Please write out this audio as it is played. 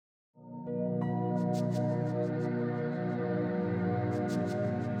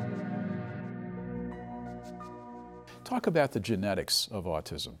Talk about the genetics of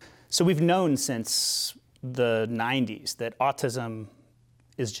autism. So we've known since the 90s that autism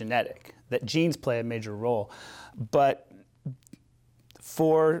is genetic, that genes play a major role. But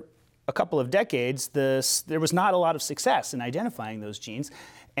for a couple of decades, there was not a lot of success in identifying those genes.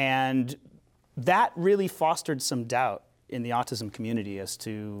 And that really fostered some doubt in the autism community as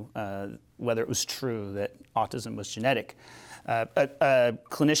to whether it was true that autism was genetic. A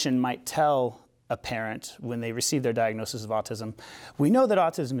clinician might tell a parent when they receive their diagnosis of autism, we know that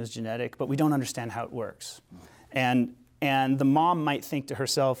autism is genetic, but we don't understand how it works. And the mom might think to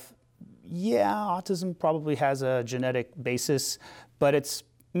herself, yeah, autism probably has a genetic basis, but it's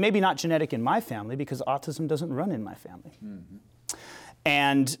maybe not genetic in my family because autism doesn't run in my family. Mm-hmm.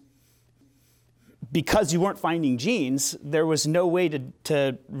 And because you weren't finding genes, there was no way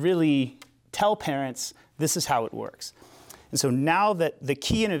to really tell parents this is how it works. And so now that the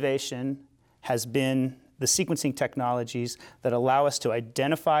key innovation has been the sequencing technologies that allow us to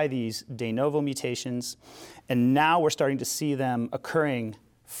identify these de novo mutations, and now we're starting to see them occurring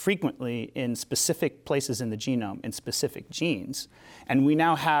frequently in specific places in the genome, in specific genes. And we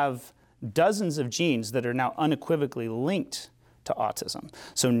now have dozens of genes that are now unequivocally linked to autism.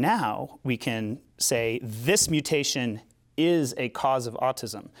 So now we can say this mutation is a cause of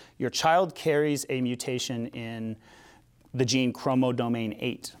autism. Your child carries a mutation in the gene chromodomain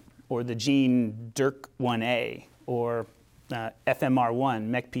 8, or the gene DYRK1A, or FMR1,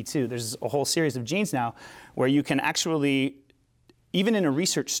 MECP2. There's a whole series of genes now where you can actually, even in a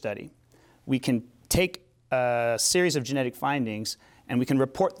research study, we can take a series of genetic findings and we can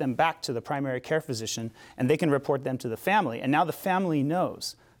report them back to the primary care physician, and they can report them to the family. And now the family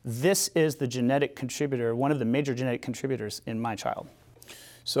knows this is the genetic contributor, one of the major genetic contributors in my child.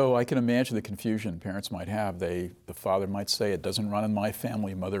 So I can imagine the confusion parents might have. The father might say, it doesn't run in my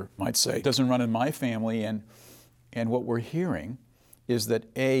family. Mother might say, it doesn't run in my family. And what we're hearing is that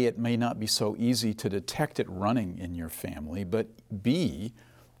A, it may not be so easy to detect it running in your family, but B,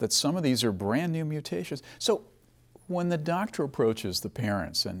 that some of these are brand new mutations. So when the doctor approaches the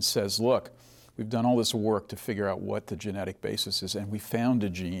parents and says, look, we've done all this work to figure out what the genetic basis is, and we found a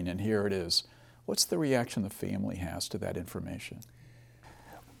gene, and here it is, what's the reaction the family has to that information?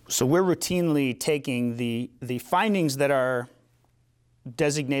 So we're routinely taking the findings that are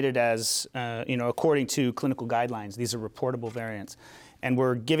designated as, according to clinical guidelines. These are reportable variants. And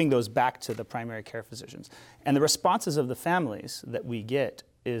we're giving those back to the primary care physicians. And the responses of the families that we get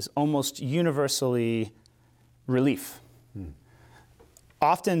is almost universally relief.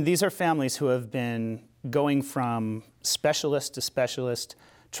 Often these are families who have been going from specialist to specialist,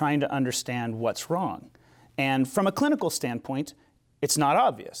 trying to understand what's wrong. And from a clinical standpoint, it's not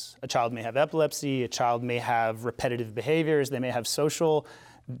obvious. A child may have epilepsy, a child may have repetitive behaviors, they may have social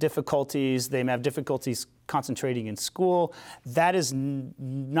difficulties, they may have difficulties concentrating in school. That is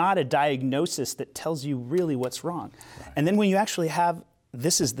not a diagnosis that tells you really what's wrong. Right. And then when you actually have,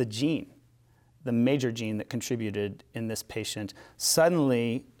 this is the gene, the major gene that contributed in this patient,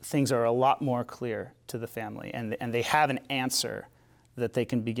 suddenly things are a lot more clear to the family, and they have an answer that they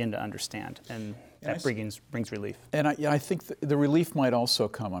can begin to understand. And that brings relief. And I think the relief might also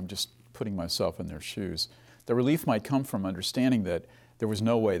come, I'm just putting myself in their shoes, the relief might come from understanding that there was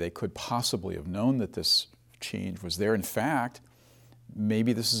no way they could possibly have known that this change was there. In fact,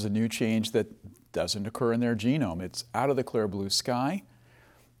 maybe this is a new change that doesn't occur in their genome. It's out of the clear blue sky.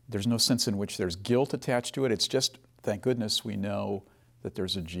 There's no sense in which there's guilt attached to it. It's just, thank goodness, we know that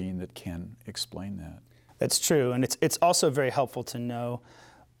there's a gene that can explain that. That's true, and it's also very helpful to know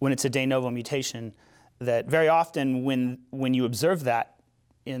when it's a de novo mutation that very often when you observe that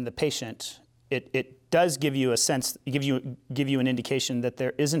in the patient, it does give you a sense, give you an indication that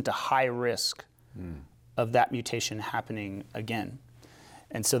there isn't a high risk of that mutation happening again.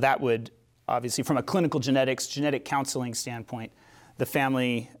 And so that would, obviously, from a clinical genetics, genetic counseling standpoint, the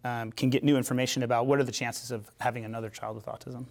family can get new information about what are the chances of having another child with autism.